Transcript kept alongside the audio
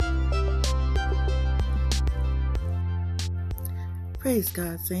Praise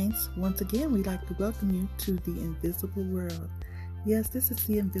God, saints. Once again, we'd like to welcome you to the invisible world. Yes, this is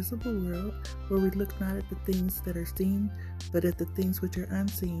the invisible world where we look not at the things that are seen, but at the things which are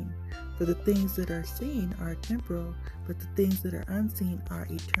unseen. For the things that are seen are temporal, but the things that are unseen are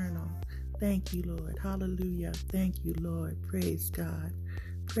eternal. Thank you, Lord. Hallelujah. Thank you, Lord. Praise God.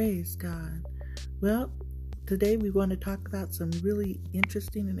 Praise God. Well, today we want to talk about some really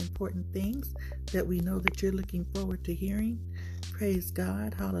interesting and important things that we know that you're looking forward to hearing. Praise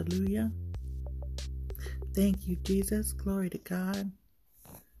God. Hallelujah. Thank you, Jesus. Glory to God.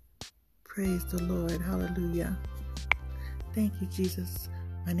 Praise the Lord. Hallelujah. Thank you, Jesus.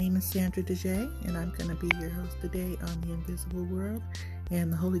 My name is Sandra DeJay, and I'm going to be your host today on the Invisible World.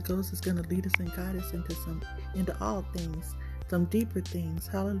 And the Holy Ghost is going to lead us and guide us into all things, some deeper things.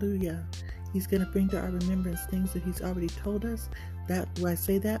 Hallelujah. He's going to bring to our remembrance things that He's already told us. Why I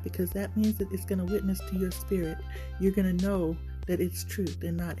say that? Because that means that it's going to witness to your spirit. You're going to know that it's truth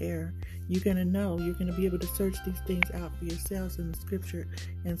and not error. You're going to know, you're going to be able to search these things out for yourselves in the scripture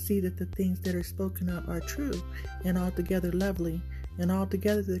and see that the things that are spoken of are true and altogether lovely. And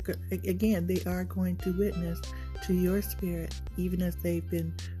altogether, again, they are going to witness to your spirit, even as they've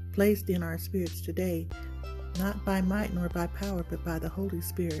been placed in our spirits today, not by might nor by power, but by the Holy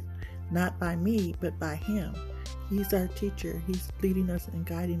Spirit. Not by me, but by Him. He's our teacher. He's leading us and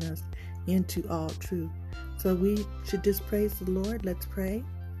guiding us into all truth. So we should just praise the Lord. Let's pray.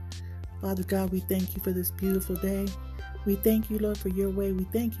 Father God, we thank you for this beautiful day. We thank you, Lord, for your way. We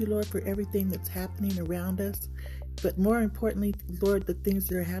thank you, Lord, for everything that's happening around us. But more importantly, Lord, the things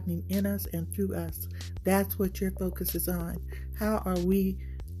that are happening in us and through us. That's what your focus is on. How are we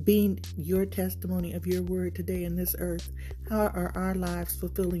being your testimony of your word today in this earth? How are our lives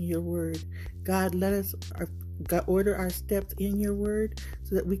fulfilling your word? God, let us order our steps in your word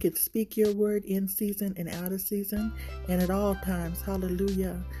so that we can speak your word in season and out of season and at all times.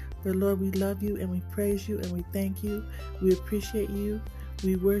 Hallelujah. For Lord, we love you and we praise you and we thank you. We appreciate you.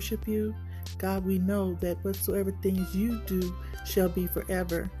 We worship you. God, we know that whatsoever things you do shall be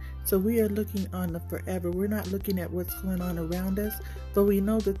forever. So we are looking on the forever. We're not looking at what's going on around us, but we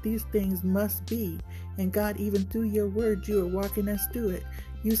know that these things must be. And God, even through your word, you are walking us through it.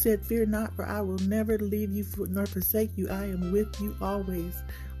 You said, fear not, for I will never leave you nor forsake you. I am with you always,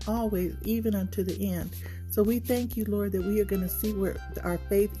 always, even unto the end. So we thank you, Lord, that we are going to see where our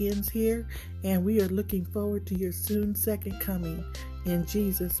faith ends here, and we are looking forward to your soon second coming. In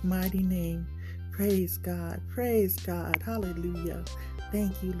Jesus' mighty name, praise God, praise God, hallelujah.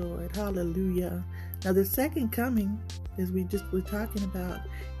 Thank you, Lord, hallelujah. Now the second coming, as we just were talking about,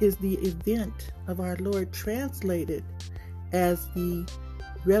 is the event of our Lord translated as the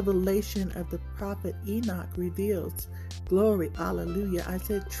revelation of the prophet Enoch reveals. Glory, hallelujah. I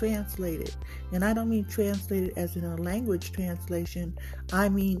said translated. And I don't mean translated as in a language translation. I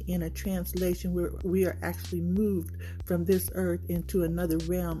mean in a translation where we are actually moved from this earth into another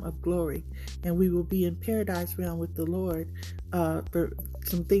realm of glory. And we will be in paradise realm with the Lord for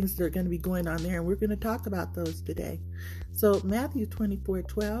some things that are going to be going on there. And we're going to talk about those today. So Matthew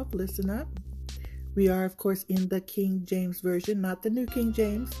 24:12, listen up. We are, of course, in the King James Version, not the New King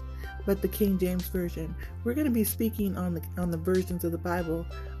James, but the King James Version. We're going to be speaking on the versions of the Bible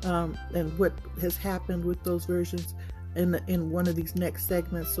and what has happened with those versions in one of these next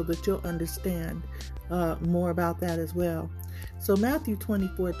segments, so that you'll understand more about that as well. So Matthew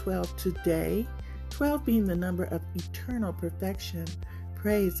 24:12 today, 12 being the number of eternal perfection.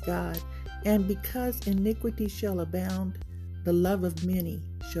 Praise God. And because iniquity shall abound, the love of many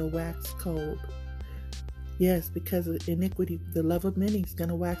shall wax cold. Yes, because of iniquity, the love of many is going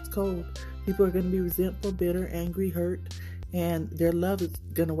to wax cold. People are going to be resentful, bitter, angry, hurt, and their love is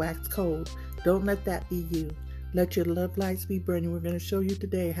going to wax cold. Don't let that be you. Let your love lights be burning. We're going to show you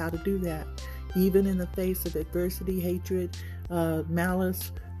today how to do that. Even in the face of adversity, hatred,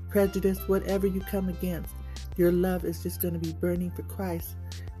 malice, prejudice, whatever you come against, your love is just going to be burning for Christ,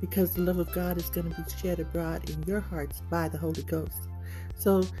 because the love of God is going to be shed abroad in your hearts by the Holy Ghost.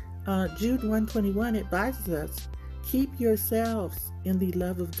 So Jude 1:21 advises us, keep yourselves in the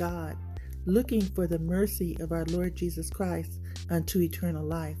love of God, looking for the mercy of our Lord Jesus Christ unto eternal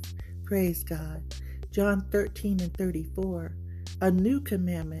life. Praise God. John 13:34, a new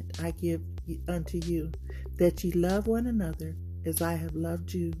commandment I give unto you, that ye love one another as I have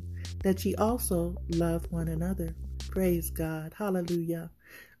loved you, that ye also love one another. Praise God. Hallelujah.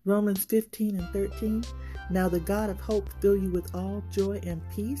 Romans 15:13, now the God of hope fill you with all joy and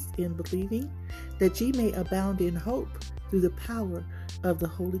peace in believing, that ye may abound in hope through the power of the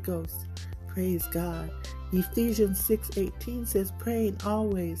Holy Ghost. Praise God. Ephesians 6:18 says, praying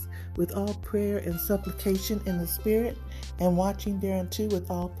always with all prayer and supplication in the Spirit, and watching thereunto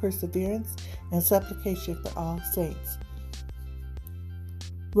with all perseverance and supplication for all saints.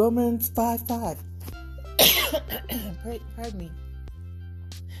 Romans 5:5. Pardon me.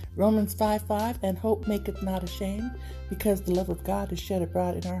 Romans 5:5, and hope maketh not ashamed, because the love of God is shed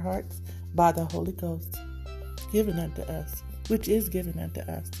abroad in our hearts by the Holy Ghost, given unto us, which is given unto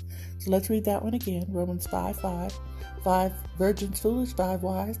us. So let's read that one again. Romans 5:5. 5 virgins foolish, 5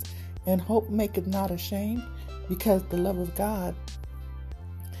 wise, and hope maketh not ashamed, because the love of God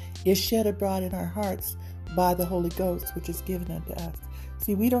is shed abroad in our hearts by the Holy Ghost, which is given unto us.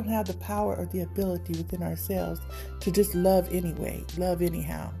 See, we don't have the power or the ability within ourselves to just love anyway, love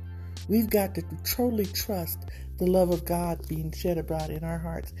anyhow. We've got to totally trust the love of God being shed abroad in our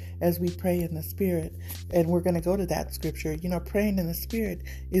hearts as we pray in the Spirit. And we're going to go to that scripture. Praying in the Spirit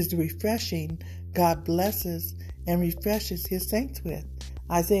is the refreshing God blesses and refreshes His saints with.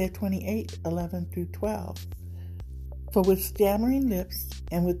 Isaiah 28:11-12. For with stammering lips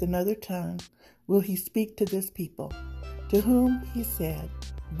and with another tongue will He speak to this people, to whom He said,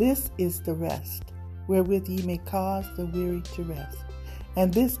 this is the rest, wherewith ye may cause the weary to rest.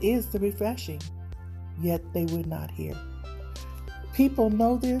 And this is the refreshing, yet they would not hear. People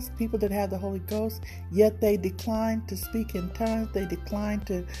know this, people that have the Holy Ghost, yet they decline to speak in tongues. They decline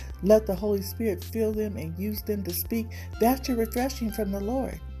to let the Holy Spirit fill them and use them to speak. That's your refreshing from the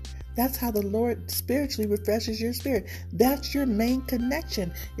Lord. That's how the Lord spiritually refreshes your spirit. That's your main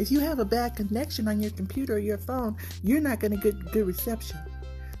connection. If you have a bad connection on your computer or your phone, you're not going to get good reception.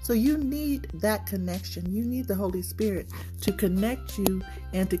 So you need that connection. You need the Holy Spirit to connect you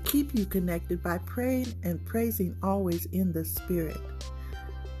and to keep you connected by praying and praising always in the Spirit.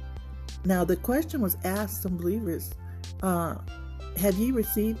 Now, the question was asked some believers, have ye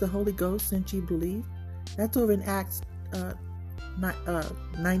received the Holy Ghost since ye believe? That's over in Acts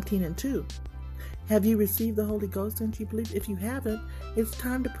 19:2. Have you received the Holy Ghost since you believe? If you haven't, it's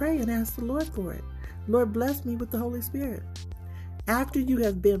time to pray and ask the Lord for it. Lord, bless me with the Holy Spirit. After you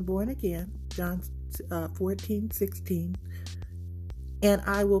have been born again, John 14:16, and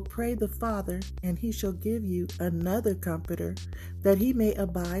I will pray the Father, and He shall give you another comforter, that He may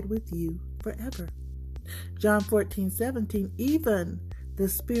abide with you forever. John 14:17, even the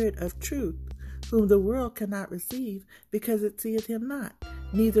Spirit of truth, whom the world cannot receive, because it seeth Him not,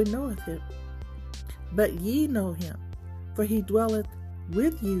 neither knoweth Him. But ye know Him, for He dwelleth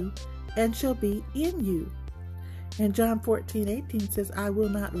with you, and shall be in you. And John 14:18 says, I will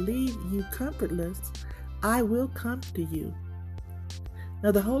not leave you comfortless, I will come to you.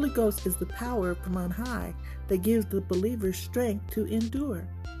 Now the Holy Ghost is the power from on high that gives the believer strength to endure.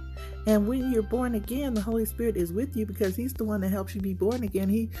 And when you're born again, the Holy Spirit is with you because He's the one that helps you be born again.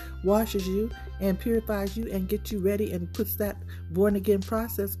 He washes you and purifies you and gets you ready and puts that born again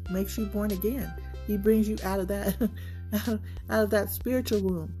process, makes you born again. He brings you out of that spiritual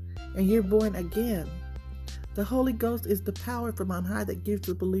womb, and you're born again. The Holy Ghost is the power from on high that gives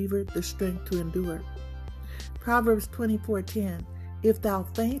the believer the strength to endure. Proverbs 24:10, if thou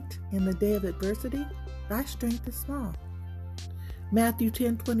faint in the day of adversity, thy strength is small. Matthew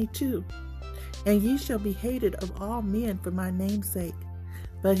 10:22, and ye shall be hated of all men for my name's sake,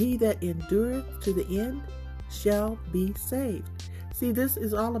 but he that endureth to the end shall be saved. See, this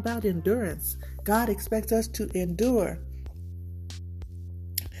is all about endurance. God expects us to endure.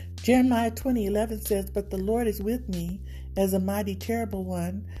 Jeremiah 20:11 says, but the Lord is with me as a mighty terrible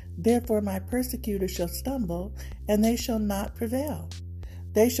one. Therefore my persecutors shall stumble, and they shall not prevail.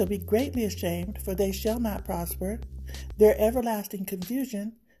 They shall be greatly ashamed, for they shall not prosper. Their everlasting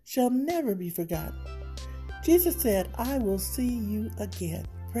confusion shall never be forgotten. Jesus said, I will see you again.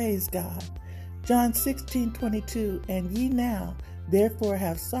 Praise God. John 16:22, and ye now therefore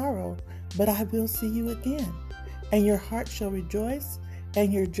have sorrow, but I will see you again. And your heart shall rejoice,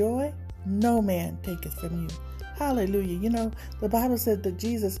 and your joy no man taketh from you. Hallelujah. The Bible said that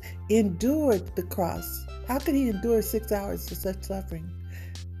Jesus endured the cross. How could He endure 6 hours of such suffering?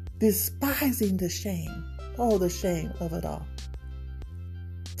 Despising the shame. Oh, the shame of it all.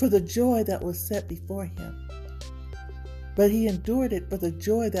 For the joy that was set before Him. But He endured it for the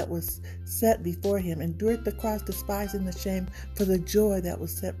joy that was set before Him. Endured the cross, despising the shame, for the joy that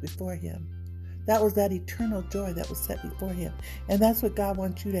was set before Him. That was that eternal joy that was set before Him. And that's what God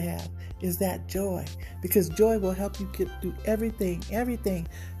wants you to have, is that joy. Because joy will help you get through everything.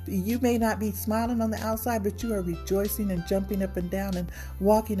 You may not be smiling on the outside, but you are rejoicing and jumping up and down and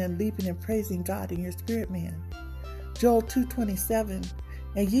walking and leaping and praising God in your spirit, man. Joel 2:27,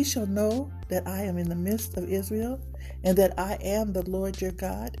 And ye shall know that I am in the midst of Israel, and that I am the Lord your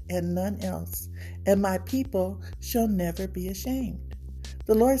God, and none else. And my people shall never be ashamed.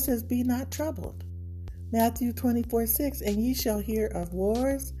 The Lord says, be not troubled. Matthew 24:6, and ye shall hear of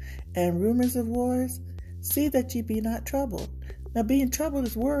wars and rumors of wars. See that ye be not troubled. Now, being troubled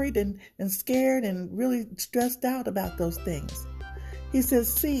is worried and scared and really stressed out about those things. He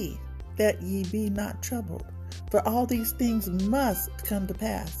says, see that ye be not troubled. For all these things must come to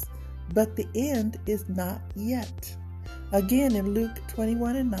pass, but the end is not yet. Again in Luke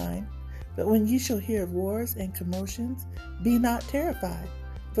 21:9, but when ye shall hear of wars and commotions, be not terrified,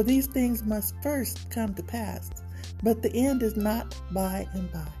 for these things must first come to pass, but the end is not by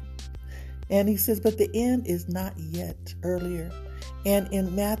and by. And he says, but the end is not yet, earlier. And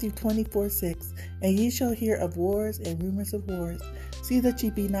in Matthew 24:6, and ye shall hear of wars and rumors of wars. See that ye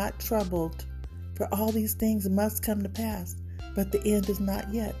be not troubled, for all these things must come to pass, but the end is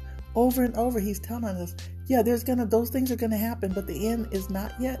not yet. Over and over, he's telling us, yeah, those things are gonna happen, but the end is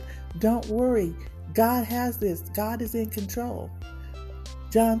not yet. Don't worry. God has this. God is in control.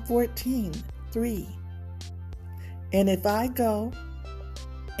 John 14:3. And if I go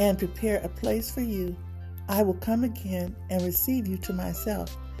and prepare a place for you, I will come again and receive you to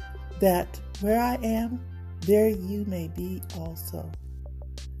myself, that where I am, there you may be also.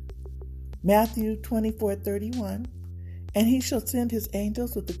 Matthew 24:31, and he shall send his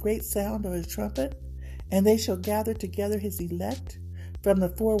angels with the great sound of his trumpet, and they shall gather together his elect from the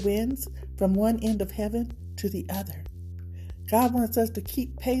four winds, from one end of heaven to the other. God wants us to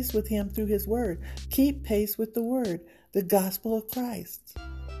keep pace with him through his word. Keep pace with the word, the gospel of Christ.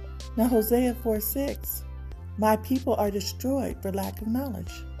 Now Hosea 4:6, my people are destroyed for lack of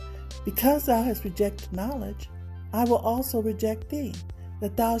knowledge. Because thou hast rejected knowledge, I will also reject thee,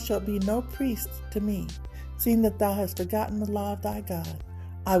 that thou shalt be no priest to me. Seeing that thou hast forgotten the law of thy God,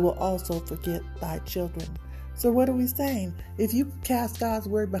 I will also forget thy children. So what are we saying? If you cast God's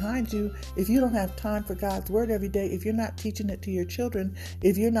word behind you, if you don't have time for God's word every day, if you're not teaching it to your children,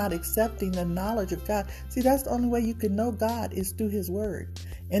 if you're not accepting the knowledge of God, see, that's the only way you can know God is through his word.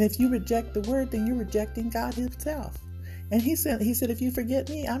 And if you reject the word, then you're rejecting God himself. And he said, if you forget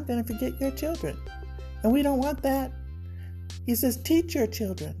me, I'm going to forget your children. And we don't want that. He says, teach your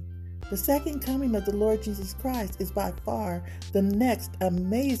children. The second coming of the Lord Jesus Christ is by far the next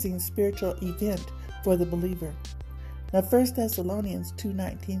amazing spiritual event for the believer. Now 1 Thessalonians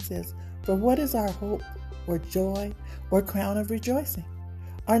 2:19 says, for what is our hope or joy or crown of rejoicing?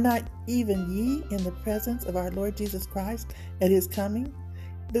 Are not even ye in the presence of our Lord Jesus Christ at his coming?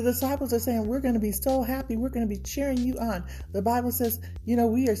 The disciples are saying, we're going to be so happy. We're going to be cheering you on. The Bible says,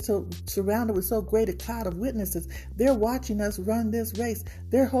 we are so surrounded with so great a cloud of witnesses. They're watching us run this race.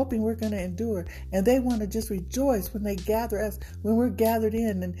 They're hoping we're going to endure. And they want to just rejoice when they gather us, when we're gathered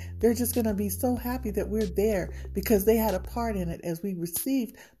in. And they're just going to be so happy that we're there because they had a part in it as we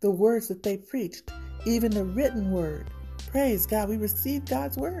received the words that they preached, even the written word. Praise God. We received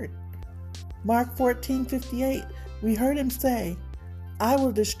God's word. Mark 14:58, we heard him say, I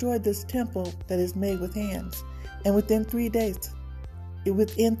will destroy this temple that is made with hands, and within 3 days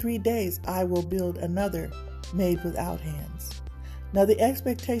I will build another made without hands. Now the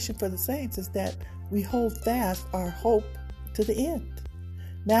expectation for the saints is that we hold fast our hope to the end.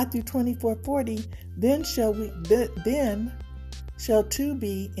 Matthew 24:40, then shall two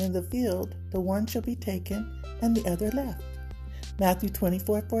be in the field, the one shall be taken and the other left. Matthew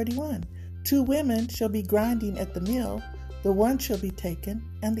 24:41, 2 women shall be grinding at the mill, the one shall be taken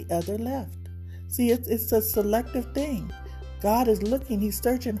and the other left. See, it's a selective thing. God is looking, he's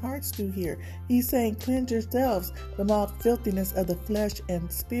searching hearts through here. He's saying, cleanse yourselves from all filthiness of the flesh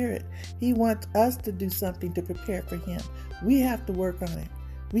and spirit. He wants us to do something to prepare for him. We have to work on it.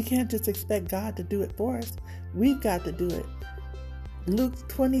 We can't just expect God to do it for us. We've got to do it. Luke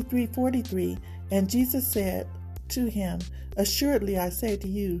 23:43, and Jesus said to him, assuredly I say to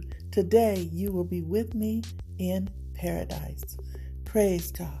you, today you will be with me in paradise.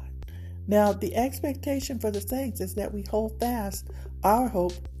 Praise God. Now, the expectation for the saints is that we hold fast our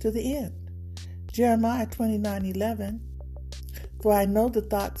hope to the end. Jeremiah 29:11, for I know the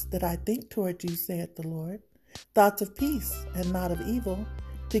thoughts that I think toward you, saith the Lord, thoughts of peace and not of evil,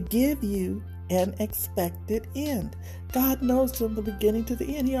 to give you an expected end. God knows from the beginning to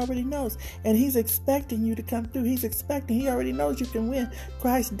the end. He already knows. And he's expecting you to come through. He already knows you can win.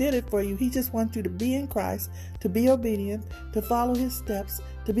 Christ did it for you. He just wants you to be in Christ, to be obedient, to follow his steps,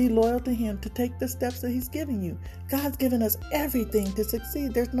 to be loyal to him, to take the steps that he's giving you. God's given us everything to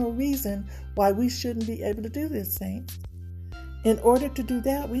succeed. There's no reason why we shouldn't be able to do this, saints. In order to do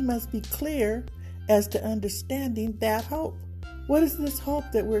that, we must be clear as to understanding that hope. What is this hope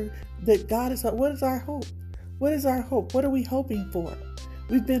that God is? What is our hope? What is our hope? What are we hoping for?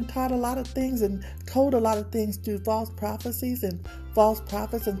 We've been taught a lot of things and told a lot of things through false prophecies and false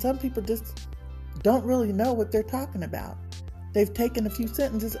prophets, and some people just don't really know what they're talking about. They've taken a few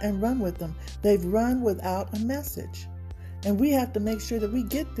sentences and run with them. They've run without a message. And we have to make sure that we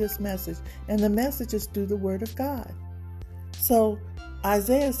get this message, and the message is through the Word of God. So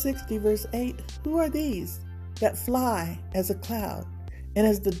Isaiah 60 verse 8, who are these that fly as a cloud and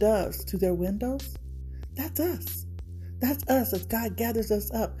as the doves to their windows? That's us. That's us as God gathers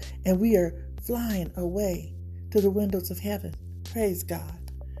us up and we are flying away to the windows of heaven. Praise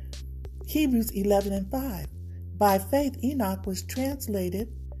God. Hebrews 11 and 5. By faith Enoch was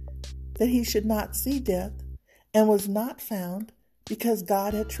translated that he should not see death, and was not found because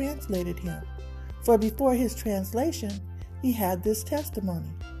God had translated him. For before his translation, he had this testimony,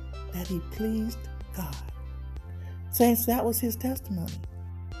 that he pleased God. Saints, that was his testimony.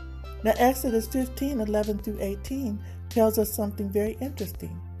 Now Exodus 15, 11 through 18 tells us something very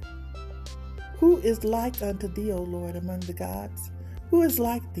interesting. Who is like unto thee, O Lord, among the gods? Who is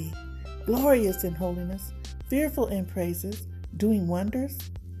like thee, glorious in holiness, fearful in praises, doing wonders?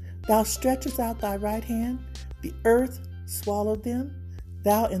 Thou stretchest out thy right hand, the earth swallowed them.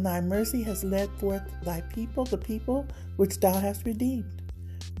 Thou in thy mercy hast led forth thy people, the people which thou hast redeemed.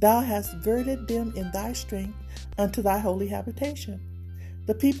 Thou hast girded them in thy strength unto thy holy habitation.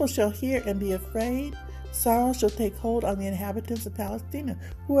 The people shall hear and be afraid. Sorrow shall take hold on the inhabitants of Palestina.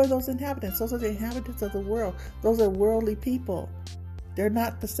 Who are those inhabitants? Those are the inhabitants of the world. Those are worldly people. They're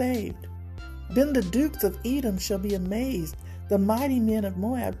not the saved. Then the dukes of Edom shall be amazed. The mighty men of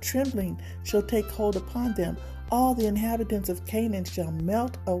Moab, trembling, shall take hold upon them. All the inhabitants of Canaan shall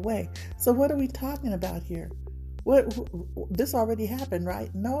melt away. So what are we talking about here? This already happened,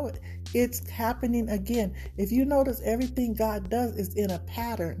 right? No, it's happening again. If you notice, everything God does is in a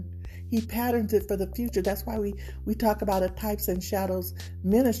pattern. He patterns it for the future. That's why we talk about a types and shadows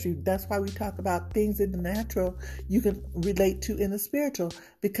ministry. That's why we talk about things in the natural you can relate to in the spiritual,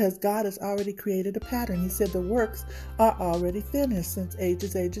 because God has already created a pattern. He said the works are already finished since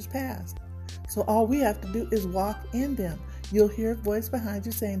ages past. So all we have to do is walk in them. You'll hear a voice behind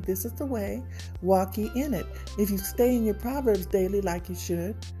you saying, this is the way, walk ye in it. If you stay in your Proverbs daily like you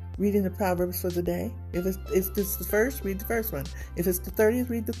should, reading the Proverbs for the day. If it's the first, read the first one. If it's the 30th,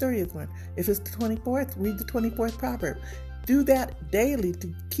 read the 30th one. If it's the 24th, read the 24th proverb. Do that daily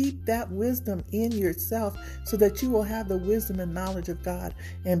to keep that wisdom in yourself so that you will have the wisdom and knowledge of God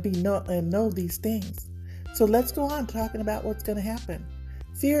and know these things. So let's go on talking about what's going to happen.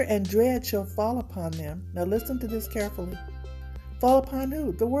 Fear and dread shall fall upon them. Now listen to this carefully. Fall upon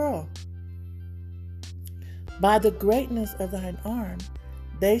who? The world. By the greatness of thine arm,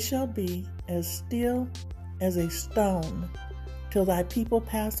 they shall be as still as a stone, till thy people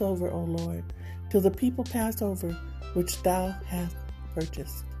pass over, O Lord, till the people pass over which thou hast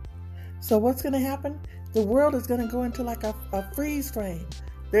purchased. So what's going to happen? The world is going to go into like a freeze frame.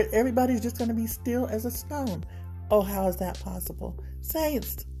 Everybody's just going to be still as a stone. Oh, how is that possible?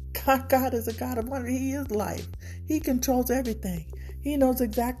 Saints, God is a God of wonder. He is life. He controls everything. He knows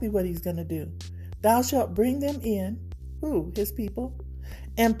exactly what he's going to do. Thou shalt bring them in, who? His people,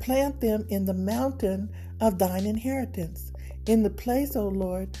 and plant them in the mountain of thine inheritance, in the place, O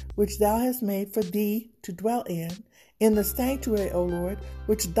Lord, which thou hast made for thee to dwell in the sanctuary, O Lord,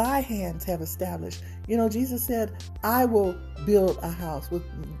 which thy hands have established. You know, Jesus said, I will build a house with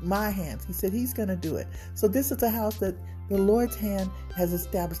my hands. He said he's going to do it. So this is a house that the Lord's hand has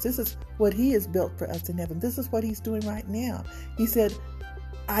established. This is what he has built for us in heaven. This is what he's doing right now. He said,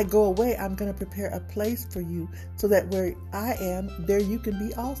 I go away, I'm going to prepare a place for you so that where I am, there you can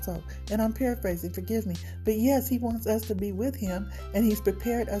be also. And I'm paraphrasing, forgive me. But yes, he wants us to be with him, and he's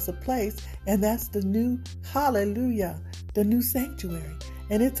prepared us a place, and that's the new, hallelujah, the new sanctuary.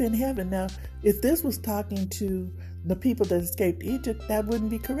 And it's in heaven. Now, if this was talking to the people that escaped Egypt, that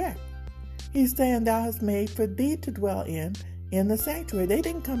wouldn't be correct. He's saying, thou hast made for thee to dwell in the sanctuary. They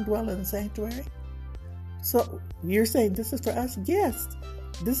didn't come dwell in the sanctuary. So you're saying this is for us? Yes.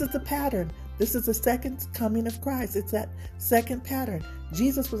 This is the pattern. This is the second coming of Christ. It's that second pattern.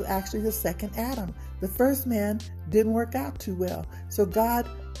 Jesus was actually the second Adam. The first man didn't work out too well. So God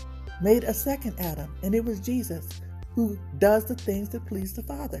made a second Adam, and it was Jesus, who does the things that please the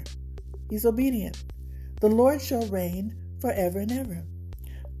Father. He's obedient. The Lord shall reign forever and ever.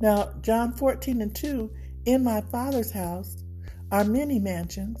 Now, John 14:2, in my Father's house are many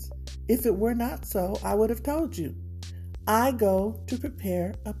mansions. If it were not so, I would have told you. I go to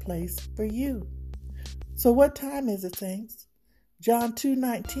prepare a place for you. So what time is it, saints? John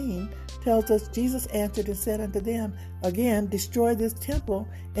 2:19 tells us, Jesus answered and said unto them, again, destroy this temple,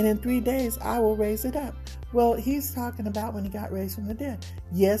 and in 3 days I will raise it up. Well, he's talking about when he got raised from the dead.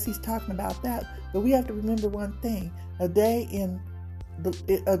 Yes, he's talking about that, but we have to remember one thing. A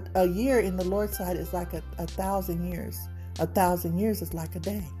year in the Lord's sight is like a 1,000 years. 1,000 years is like a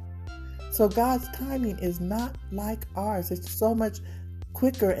day. So God's timing is not like ours. It's so much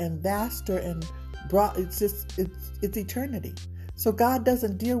quicker and vaster and broad. It's eternity. So God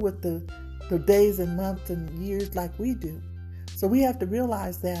doesn't deal with the days and months and years like we do. So we have to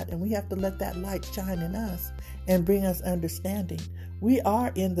realize that, and we have to let that light shine in us and bring us understanding. We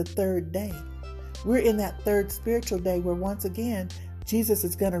are in the third day. We're in that third spiritual day where once again, Jesus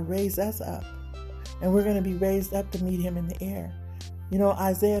is going to raise us up, and we're going to be raised up to meet him in the air. You know,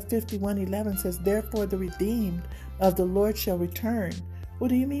 Isaiah 51:11 says, therefore the redeemed of the Lord shall return. What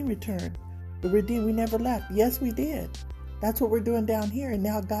do you mean return? The redeemed, we never left. Yes, we did. That's what we're doing down here. And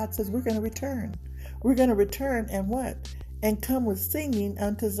now God says we're going to return. We're going to return and what? And come with singing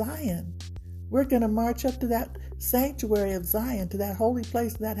unto Zion. We're going to march up to that sanctuary of Zion, to that holy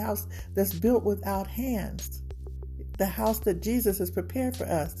place, that house that's built without hands, the house that Jesus has prepared for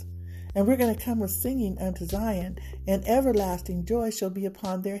us. And we're going to come with singing unto Zion, and everlasting joy shall be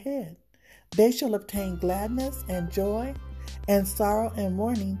upon their head. They shall obtain gladness and joy, and sorrow and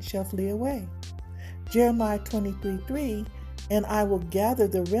mourning shall flee away. Jeremiah 23:3, and I will gather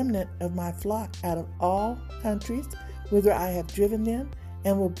the remnant of my flock out of all countries whither I have driven them,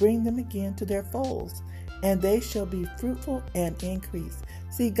 and will bring them again to their folds, and they shall be fruitful and increase.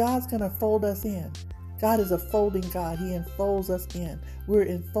 See, God's going to fold us in. God is a folding God. He enfolds us in. We're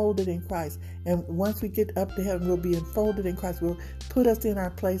enfolded in Christ. And once we get up to heaven, we'll be enfolded in Christ. We'll put us in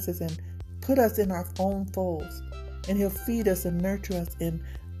our places and put us in our own folds. And he'll feed us and nurture us in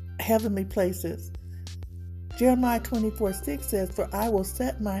heavenly places. Jeremiah 24:6 says, for I will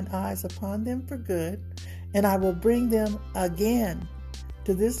set mine eyes upon them for good, and I will bring them again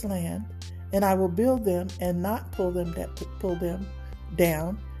to this land, and I will build them and not pull them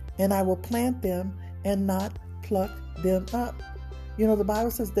down, and I will plant them and not pluck them up. You know, the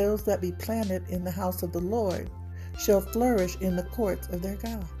Bible says those that be planted in the house of the Lord shall flourish in the courts of their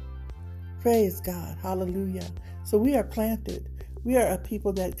God. Praise God. Hallelujah. So we are planted. We are a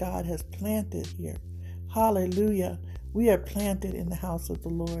people that God has planted here. Hallelujah. We are planted in the house of the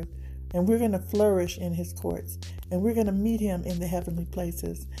Lord, and we're going to flourish in his courts, and we're going to meet him in the heavenly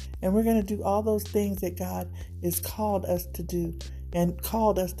places, and we're going to do all those things that God has called us to do and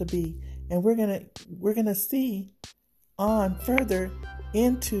called us to be. And we're going to see on further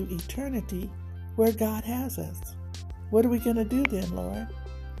into eternity where God has us. What are we going to do then, Lord?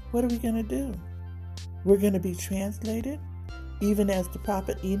 What are we going to do? We're going to be translated, even as the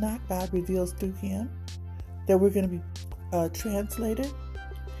prophet Enoch, God reveals through him, that we're going to be translated,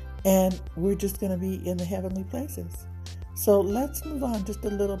 and we're just going to be in the heavenly places. So let's move on just a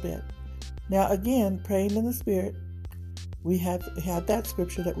little bit. Now, again, praying in the Spirit, we have had that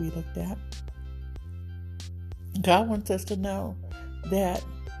scripture that we looked at. God wants us to know that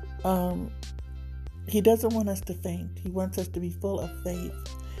he doesn't want us to faint. He wants us to be full of faith.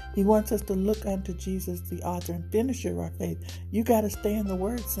 He wants us to look unto Jesus, the author and finisher of our faith. You got to stay in the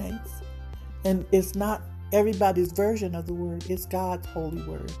Word, saints. And it's not everybody's version of the Word. It's God's holy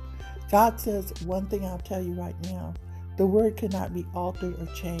Word. God says, one thing I'll tell you right now, the Word cannot be altered or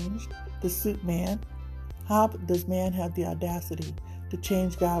changed to suit man. How does man have the audacity to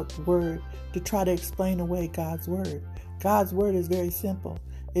change God's Word, to try to explain away God's Word? God's Word is very simple.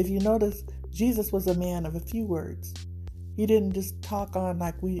 If you notice, Jesus was a man of a few words. He didn't just talk on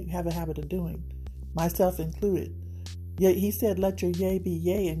like we have a habit of doing, myself included. Yet he said, let your yea be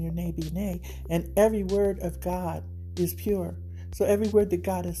yea and your nay be nay. And every word of God is pure. So every word that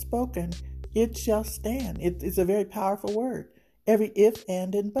God has spoken, it shall stand. It's a very powerful word. Every if,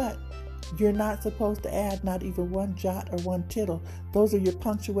 and but. You're not supposed to add not even one jot or one tittle. Those are your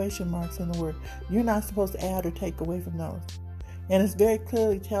punctuation marks in the word. You're not supposed to add or take away from those. And it very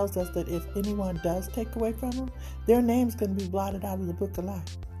clearly tells us that if anyone does take away from them, their name's going to be blotted out of the book of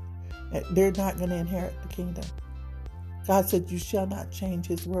life. They're not going to inherit the kingdom. God said, you shall not change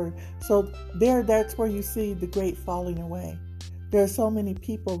his word. So that's where you see the great falling away. There are so many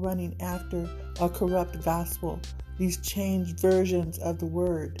people running after a corrupt gospel, these changed versions of the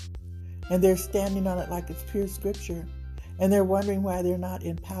word. And they're standing on it like it's pure scripture. And they're wondering why they're not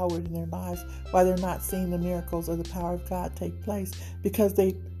empowered in their lives, why they're not seeing the miracles or the power of God take place, because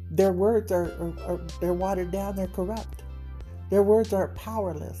their words are they're watered down, they're corrupt. Their words are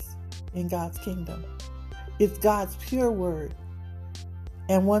powerless in God's kingdom. It's God's pure word.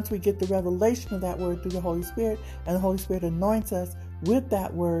 And once we get the revelation of that word through the Holy Spirit, and the Holy Spirit anoints us with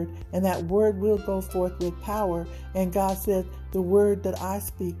that word, and that word will go forth with power. And God said, the word that I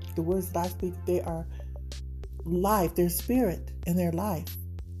speak, the words that I speak, they are life, their spirit and their life.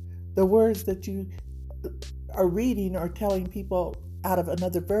 The words that you are reading or telling people out of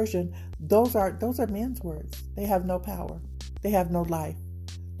another version, those are men's words. They have no power. They have no life.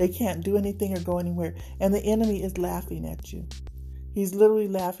 They can't do anything or go anywhere. And the enemy is laughing at you. He's literally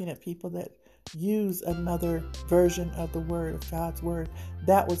laughing at people that use another version of the word, of God's word.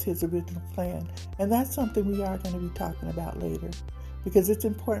 That was his original plan. And that's something we are going to be talking about later, because it's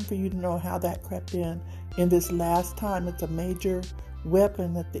important for you to know how that crept in this last time. It's a major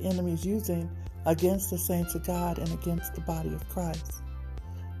weapon that the enemy is using against the saints of God and against the body of Christ.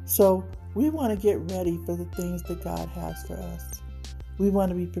 So we want to get ready for the things that God has for us. We want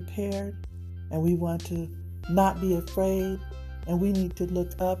to be prepared, and we want to not be afraid, and we need to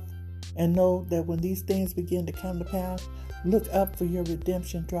look up and know that when these things begin to come to pass, look up, for your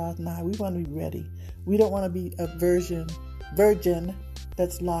redemption draws nigh. We want to be ready. We don't want to be a virgin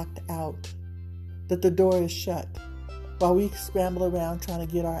that's locked out, that the door is shut, while we scramble around trying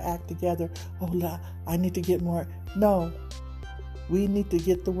to get our act together. Oh, I need to get more. No, we need to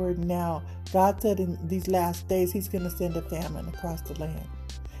get the word now. God said in these last days he's going to send a famine across the land.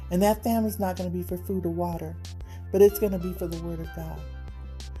 And that famine is not going to be for food or water, but it's going to be for the word of God,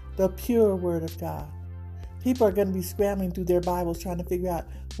 the pure word of God. People are going to be scrambling through their Bibles trying to figure out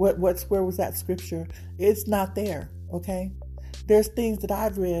where was that scripture. It's not there, okay? There's things that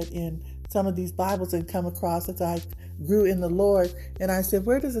I've read in some of these Bibles and come across as I grew in the Lord, and I said,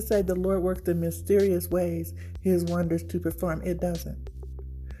 where does it say the Lord works in mysterious ways his wonders to perform? It doesn't.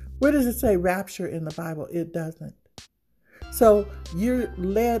 Where does it say rapture in the Bible? It doesn't. So you're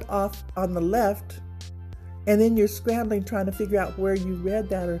led off on the left, and then you're scrambling trying to figure out where you read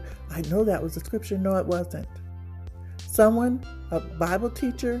that, or I know that was the scripture. No, it wasn't. Someone, a Bible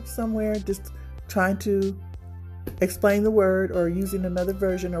teacher somewhere, just trying to explain the word or using another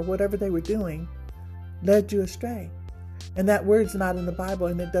version or whatever they were doing, led you astray. And that word's not in the Bible,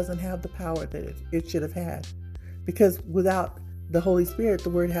 and it doesn't have the power that it should have had. Because without the Holy Spirit, the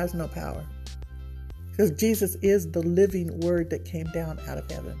word has no power. Because Jesus is the living word that came down out of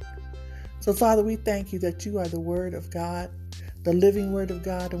heaven. So, Father, we thank you that you are the word of God, the living word of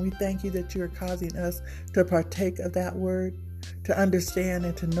God, and we thank you that you are causing us to partake of that word, to understand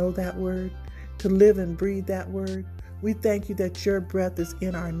and to know that word, to live and breathe that word. We thank you that your breath is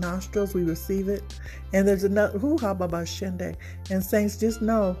in our nostrils. We receive it. And there's another, and saints, just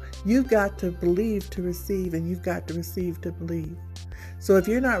know you've got to believe to receive, and you've got to receive to believe. So if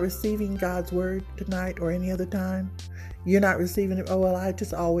you're not receiving God's word tonight or any other time, you're not receiving it. Oh, well, I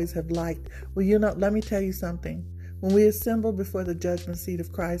just always have liked. Well, let me tell you something. When we assemble before the judgment seat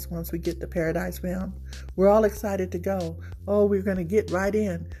of Christ, once we get to Paradise Realm, we're all excited to go. Oh, we're going to get right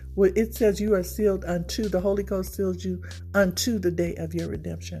in. Well, it says you are sealed unto, the Holy Ghost seals you unto the day of your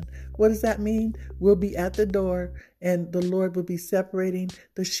redemption. What does that mean? We'll be at the door, and the Lord will be separating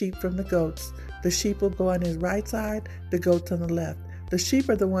the sheep from the goats. The sheep will go on his right side, the goats on the left. The sheep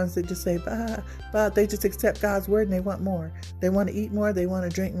are the ones that just say, bah, they just accept God's word and they want more. They want to eat more, they want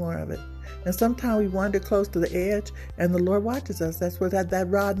to drink more of it. And sometimes we wander close to the edge, and the Lord watches us. That's where that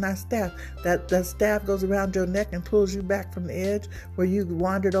rod and that staff, that staff goes around your neck and pulls you back from the edge where you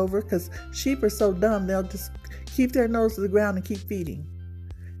wandered over, because sheep are so dumb, they'll just keep their nose to the ground and keep feeding.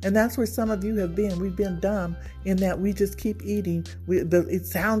 And that's where some of you have been. We've been dumb in that we just keep eating. It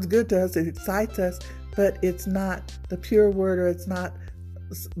sounds good to us, it excites us, but it's not the pure word, or it's not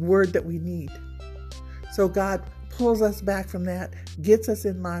word that we need. So God pulls us back from that, gets us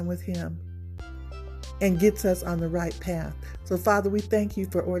in line with him, and gets us on the right path. So Father, we thank you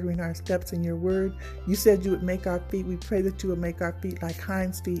for ordering our steps in your word. You said you would make our feet. We pray that you would make our feet like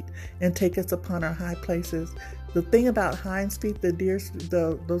hinds feet and take us upon our high places. The thing about hinds feet, the deer,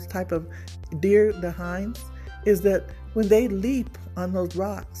 those type of deer, the hinds, is that when they leap on those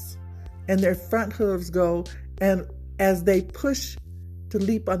rocks and their front hooves go, and as they push to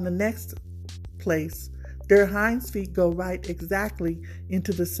leap on the next place, their hinds feet go right exactly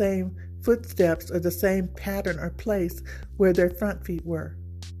into the same footsteps or the same pattern or place where their front feet were.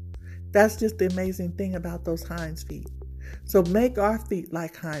 That's just the amazing thing about those hinds feet. So make our feet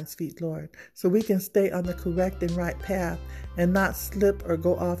like hinds feet, Lord, so we can stay on the correct and right path and not slip or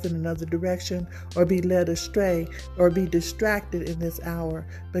go off in another direction or be led astray or be distracted in this hour,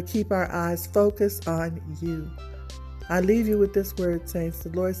 but keep our eyes focused on you. I leave you with this word, saints. The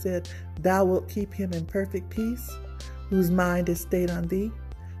Lord said, thou wilt keep him in perfect peace, whose mind is stayed on thee,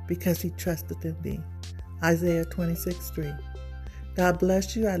 because he trusteth in thee. Isaiah 26:3. God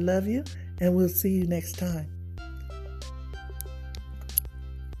bless you. I love you. And we'll see you next time.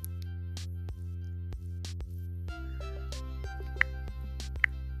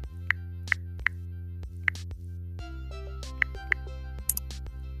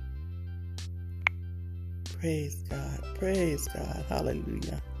 Praise God. Praise God.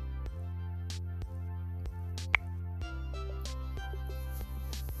 Hallelujah.